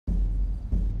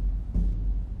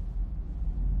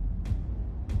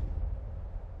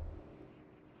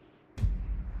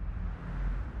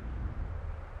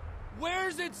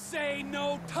does it say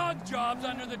no tug jobs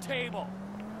under the table?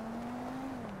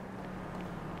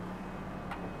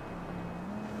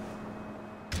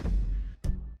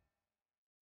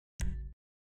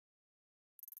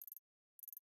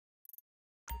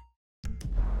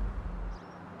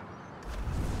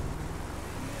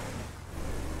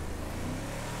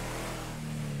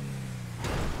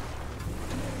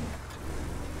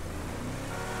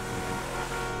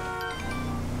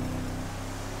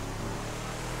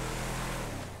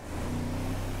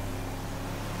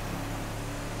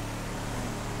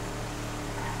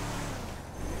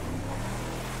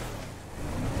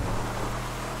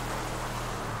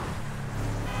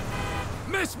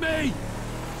 Miss me!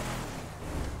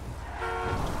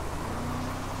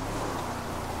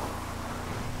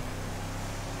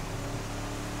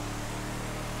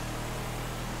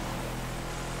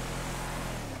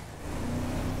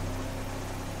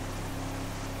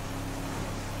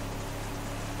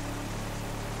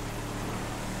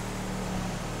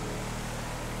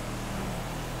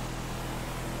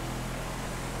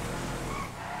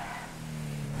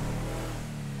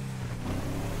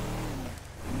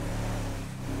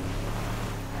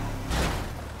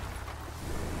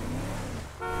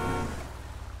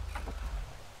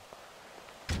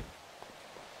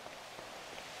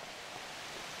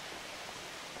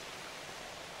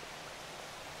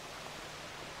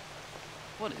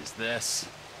 What is this?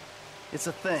 It's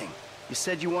a thing. You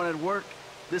said you wanted work?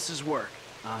 This is work.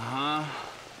 Uh-huh.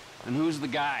 And who's the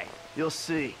guy? You'll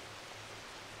see.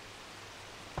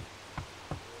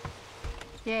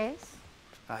 Yes?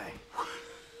 Hi.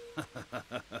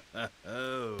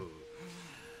 Oh.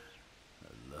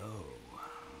 Hello.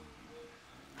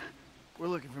 We're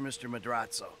looking for Mr.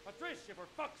 Madrazo. Patricia, for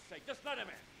fuck's sake, just let him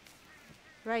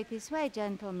in. Right this way,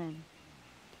 gentlemen.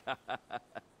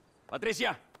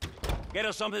 Patricia, get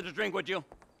us something to drink, would you?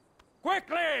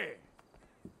 Quickly!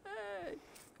 Hey,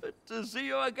 good to see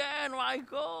you again,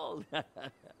 Michael.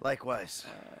 Likewise.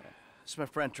 It's my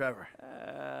friend Trevor.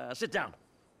 Sit down.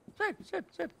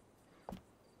 Sit.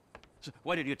 So,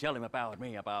 what did you tell him about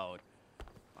me, about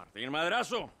Martin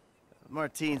Madrazo?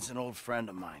 Martine's an old friend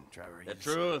of mine, Trevor. The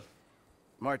truth.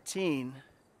 Martine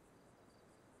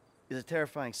is a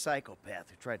terrifying psychopath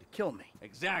who tried to kill me.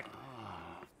 Exactly.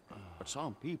 But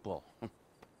some people,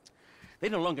 they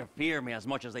no longer fear me as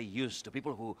much as they used to.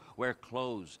 People who wear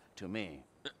clothes to me.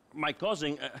 My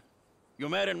cousin, you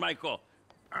met him, Michael.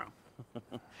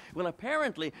 Well,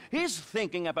 apparently, he's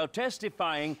thinking about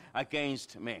testifying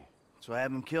against me. So I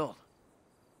have him killed.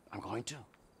 I'm going to.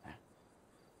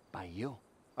 By you.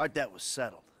 Our debt was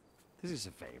settled. This is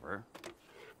a favor.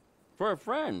 For a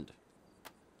friend.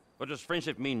 But does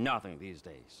friendship mean nothing these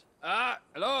days?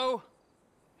 Hello?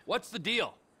 What's the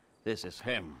deal? This is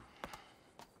him.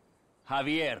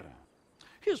 Javier.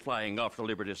 He's flying off to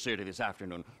Liberty City this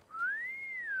afternoon.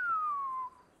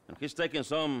 And he's taking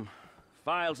some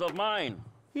files of mine.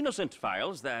 Innocent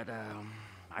files that,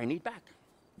 I need back.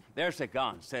 There's a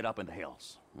gun set up in the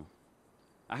hills.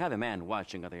 I have a man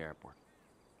watching at the airport.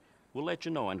 We'll let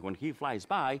you know, and when he flies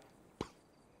by,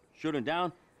 shoot him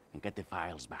down and get the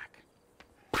files back.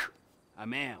 A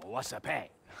man, what's a pay?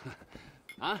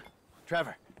 Huh?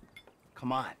 Trevor,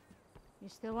 come on. You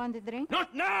still want the drink?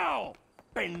 Not now!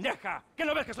 Pendeja! ¿Qué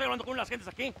no ves que estoy hablando con unas gentes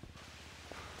aquí?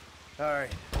 All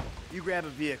right. You grab a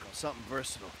vehicle, something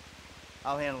versatile.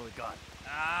 I'll handle the gun.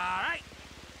 All right.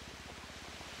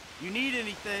 You need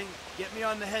anything, get me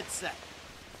on the headset.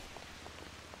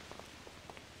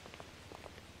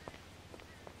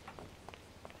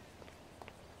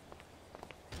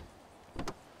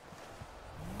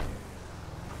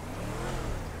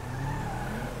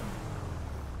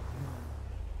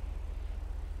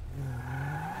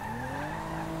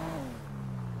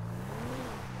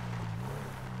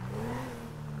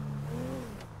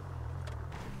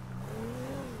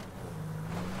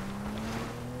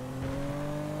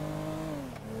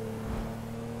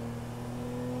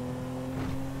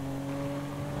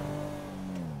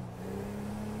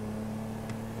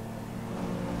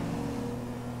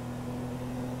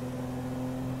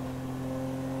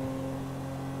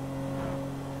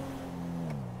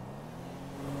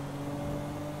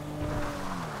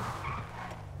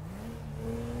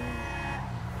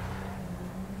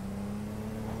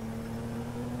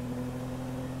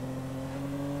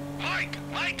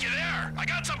 Mike, you there? I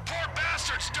got some poor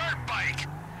bastard's dirt bike.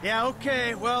 Yeah,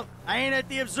 okay. Well, I ain't at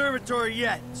the observatory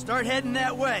yet. Start heading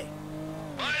that way.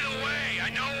 By the way, I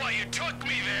know why you took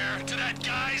me there, to that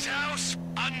guy's house.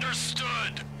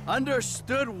 Understood.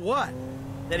 Understood what?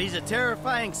 That he's a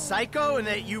terrifying psycho and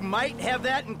that you might have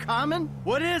that in common?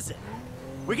 What is it?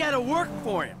 We gotta work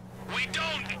for him. We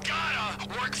don't gotta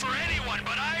work for anyone,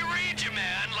 but I read you, man.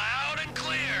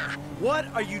 What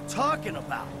are you talking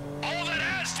about? All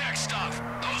that Aztec stuff.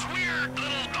 Those weird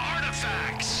little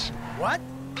artifacts. What?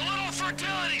 The little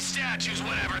fertility statues,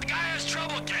 whatever. The guy has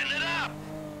trouble getting it up.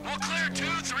 We'll clear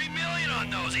 2-3 million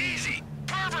on those, easy.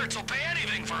 Perverts will pay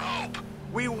anything for hope.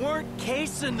 We weren't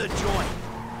casing the joint.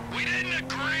 We didn't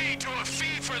agree to a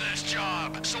fee for this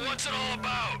job, so what's it all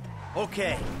about?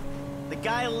 Okay, the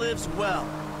guy lives well.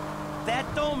 That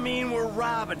don't mean we're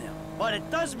robbing him, but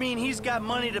it does mean he's got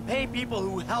money to pay people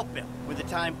who help him. When the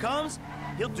time comes,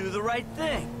 he'll do the right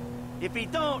thing. If he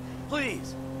don't,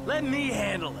 please, let me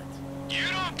handle it. You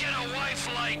don't get a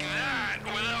wife like that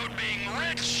without being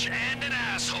rich and an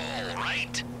asshole,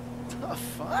 right? The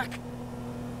fuck?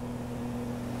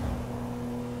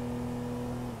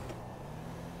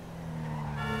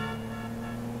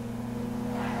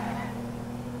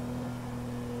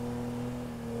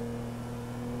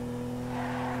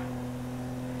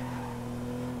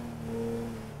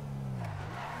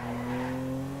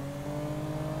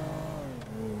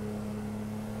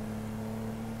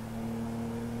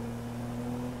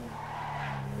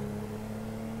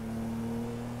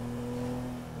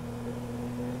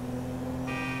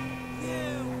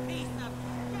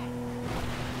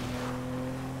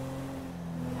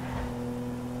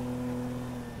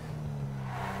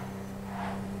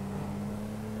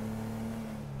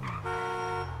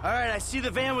 All right, I see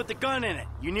the van with the gun in it.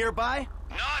 You nearby?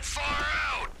 Not far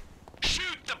out.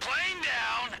 Shoot the plane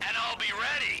down, and I'll be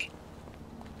ready.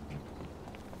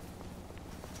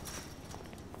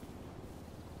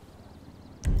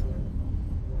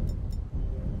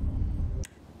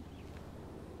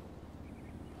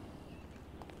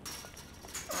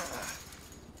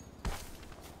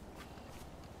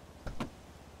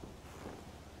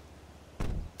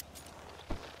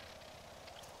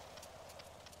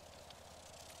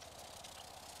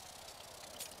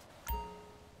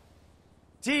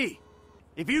 T,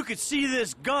 if you could see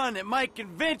this gun, it might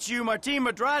convince you Martin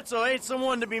Madrazo ain't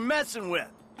someone to be messing with.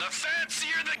 The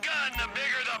fancier the gun, the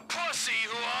bigger the pussy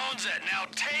who owns it. Now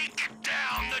take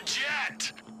down the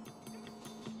jet.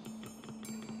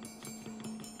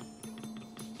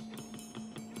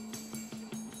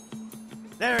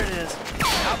 There it is,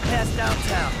 out past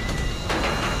downtown.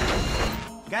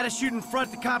 Gotta shoot in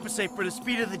front to compensate for the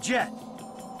speed of the jet.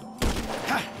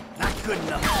 Ha, not good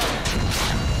enough.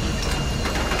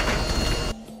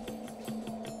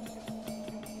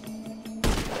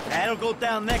 That'll go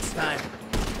down next time.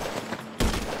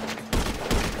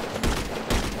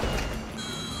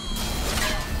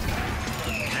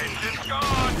 Engine's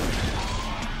gone.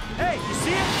 Hey, you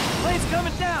see it? The plane's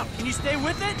coming down. Can you stay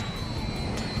with it?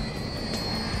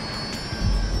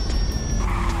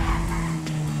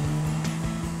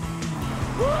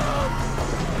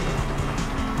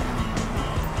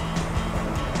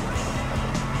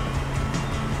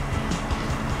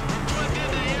 Plugged into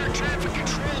the air traffic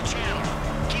control channel.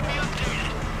 Keep me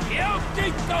updated.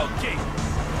 Okie dokie!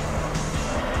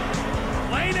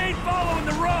 Lane ain't following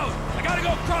the road. I gotta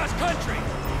go cross country.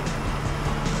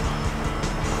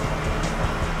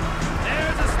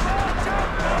 There's a small jump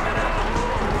coming out.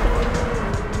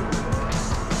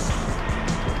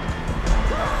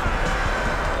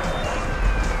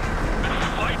 This is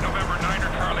flight November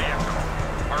 9er Charlie Echo.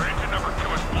 Our engine number 2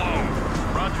 is blown.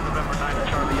 Roger, November 9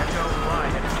 Charlie Echo, fly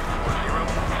headed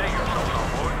 240. Say yourself on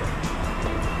board.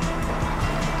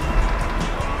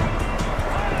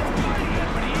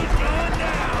 But he's going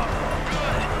down.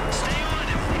 Good. Stay on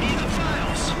him. We need the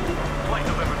files. Flight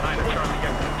November 9 Charlie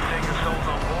Echo, say your souls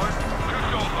on board. 2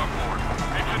 souls on board.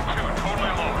 Engine 2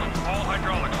 totally lost. All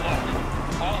hydraulics lost.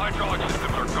 All hydraulic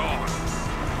systems are gone.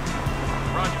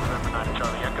 Roger, November 9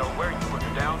 Charlie Echo, where are you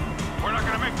putting down? We're not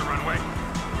gonna make the runway.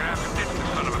 We're gonna have to ditch the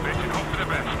son of a bitch and hope for the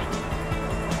best.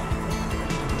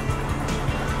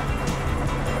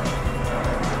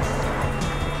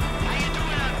 How you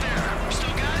doing out there?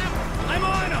 Still got him? I'm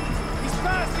on him. He's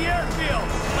past the airfield.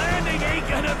 Landing ain't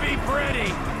gonna be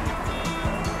pretty.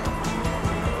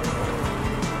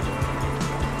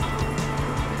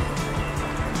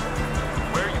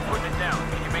 Where are you putting it down?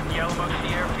 Can you make the Alamo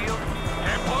Sea airfield?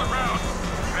 Can't pull it round.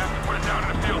 We're gonna have to put it down in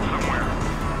the field somewhere.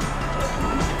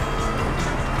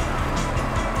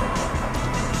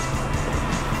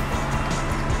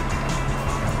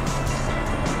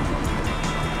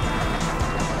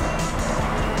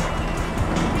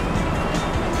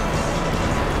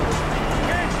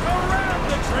 Can't go around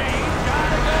the tree.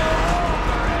 Gotta go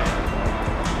over it.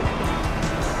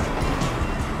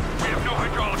 We have no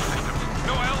hydraulic systems,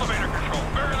 no elevator control,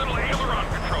 very little aileron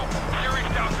control. Series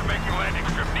doubts are making landing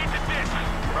strip. Need to ditch.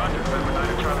 Roger, November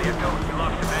 9 Charlie Echo, you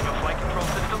lost your manual flight control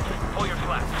systems. Pull your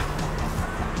flaps.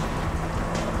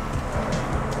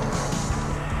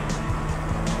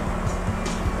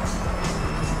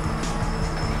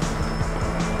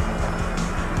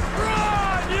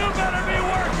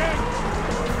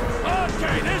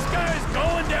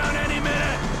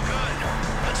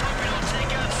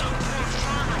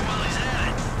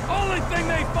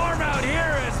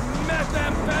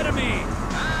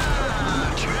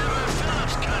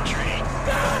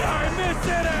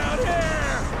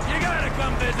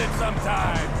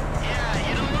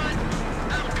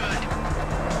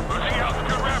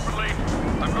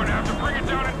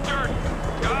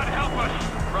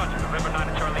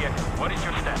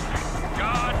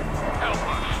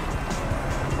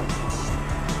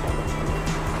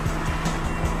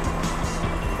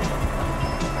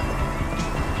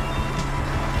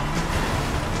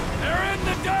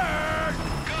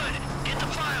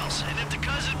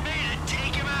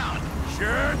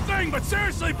 Sure thing, but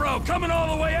seriously, bro, coming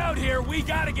all the way out here, we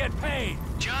gotta get paid.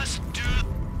 Just do...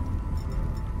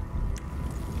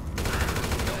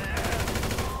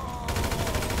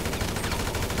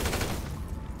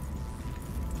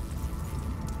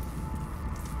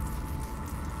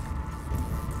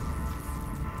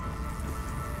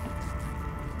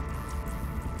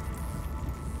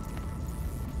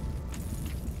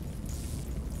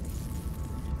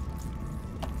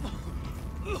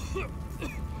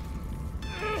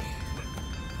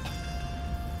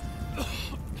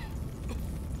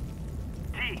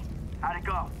 How'd it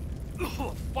go?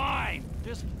 Fine,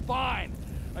 just fine.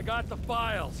 I got the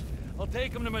files. I'll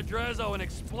take them to Madrezzo and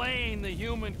explain the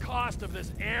human cost of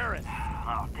this errand.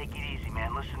 Oh, take it easy,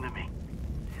 man. Listen to me.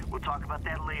 We'll talk about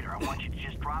that later. I want you to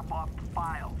just drop off the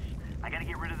files. I gotta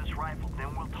get rid of this rifle,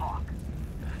 then we'll talk.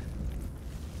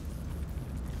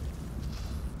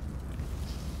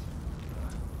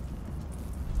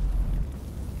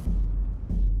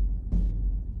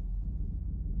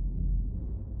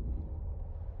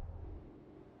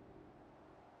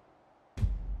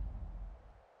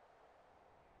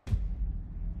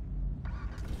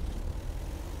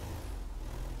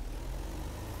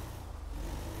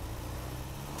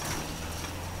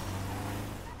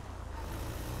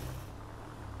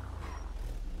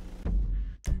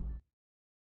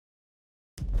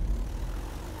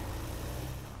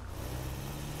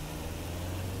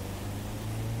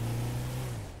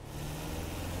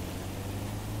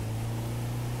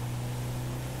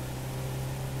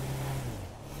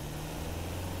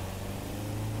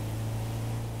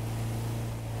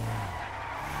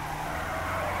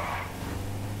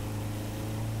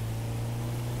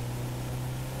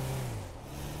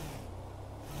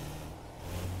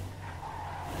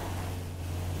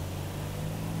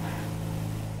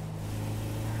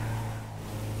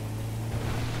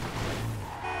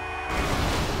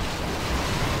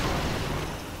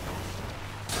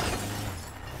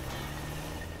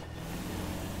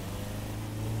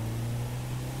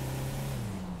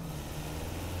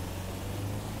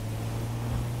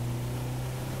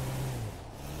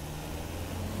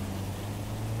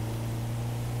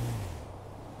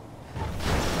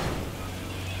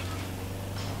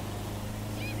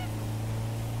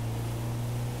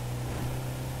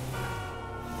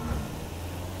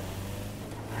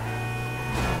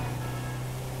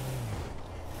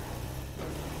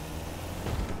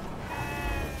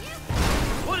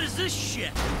 This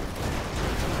shit!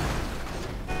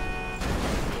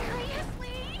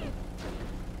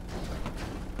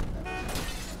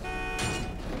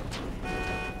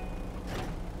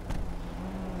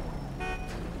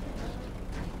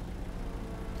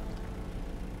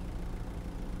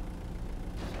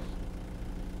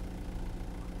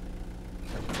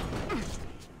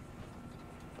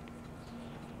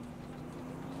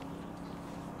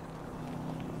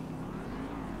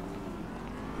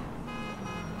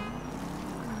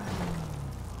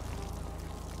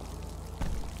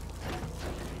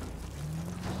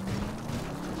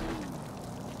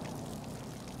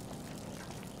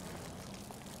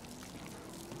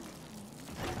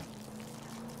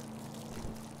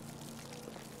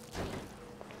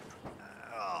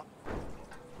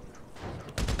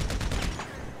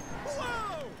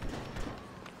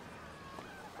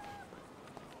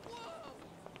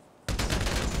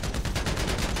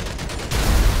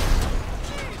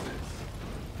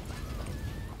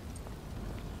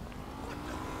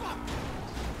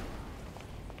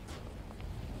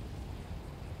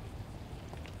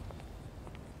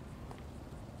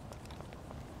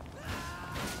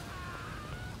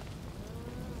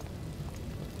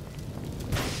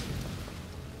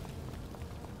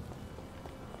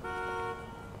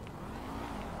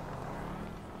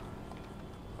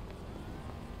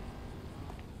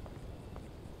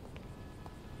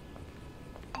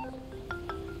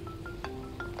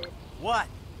 What?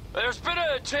 There's been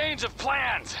a change of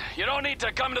plans. You don't need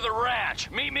to come to the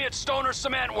ranch. Meet me at Stoner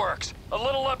Cement Works, a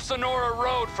little up Sonora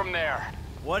Road from there.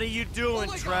 What are you doing,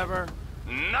 Trevor?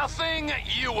 Nothing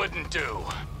you wouldn't do.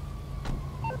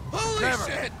 Holy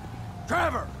Trevor. Shit!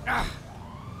 Trevor!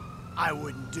 I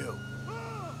wouldn't do.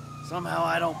 Somehow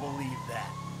I don't believe that.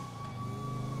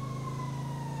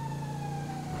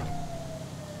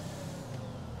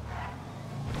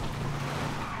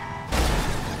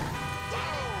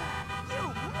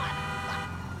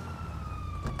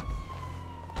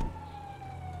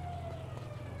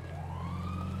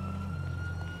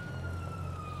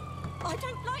 I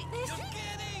don't like this. You're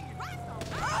kidding!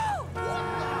 Oh!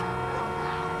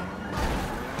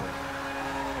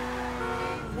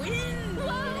 Wind!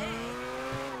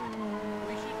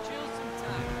 We should chill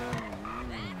sometime.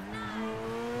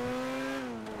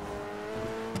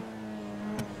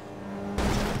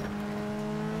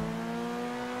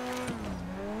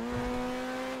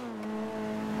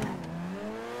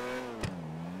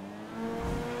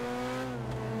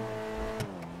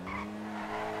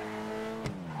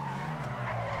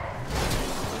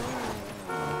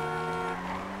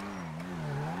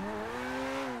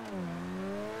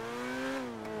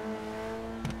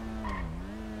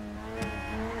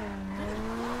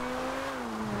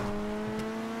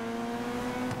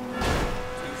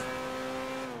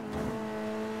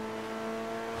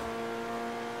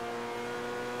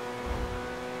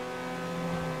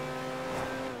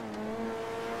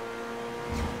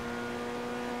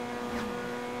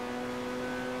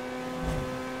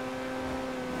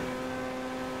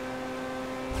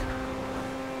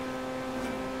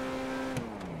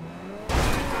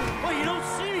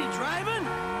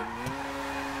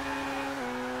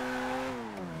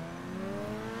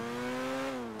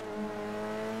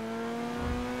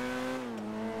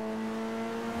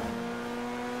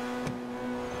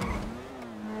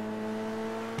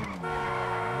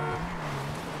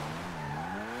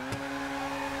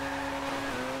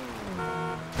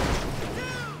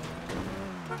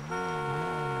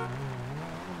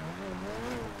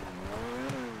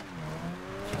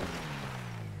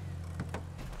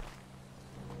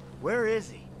 Where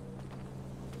is he?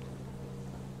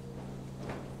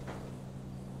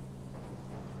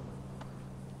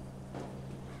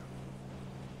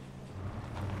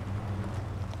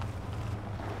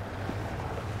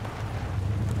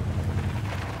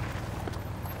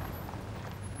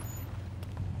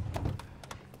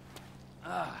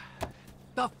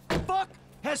 The fuck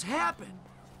has happened?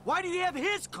 Why did he have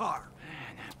his car?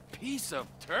 Piece of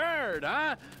turd,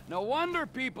 huh? No wonder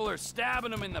people are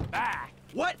stabbing him in the back.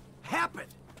 What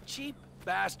happened? Cheap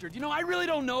bastard. You know, I really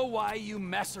don't know why you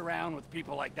mess around with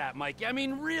people like that, Mikey. I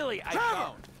mean, really, I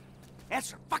don't.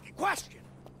 Answer the fucking question.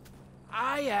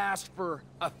 I asked for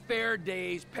a fair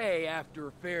day's pay after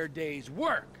a fair day's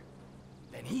work.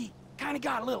 Then he kind of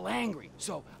got a little angry.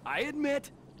 So I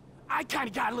admit, I kind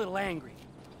of got a little angry.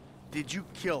 Did you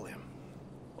kill him?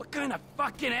 What kind of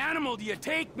fucking animal do you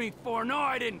take me for? No,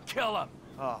 I didn't kill him.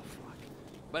 Oh, fuck.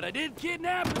 But I did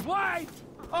kidnap his wife.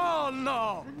 Oh,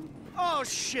 no. Oh,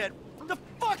 shit. What the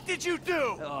fuck did you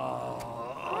do?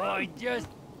 Oh, I just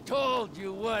told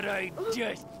you what I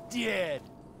just did.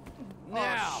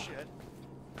 Now, Oh, shit.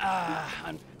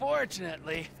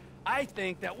 unfortunately, I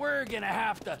think that we're gonna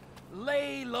have to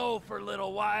lay low for a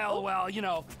little while while, you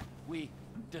know, we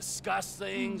discuss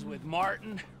things with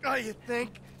Martin. Oh, you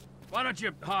think? Why don't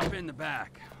you hop in the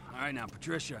back? All right, now,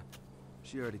 Patricia.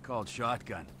 She already called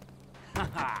shotgun.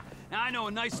 Now, I know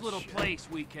a nice little place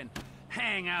we can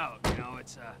hang out, you know.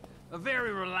 It's a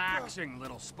very relaxing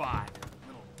little spot. A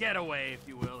little getaway, if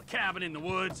you will. A cabin in the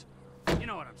woods. You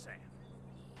know what I'm saying.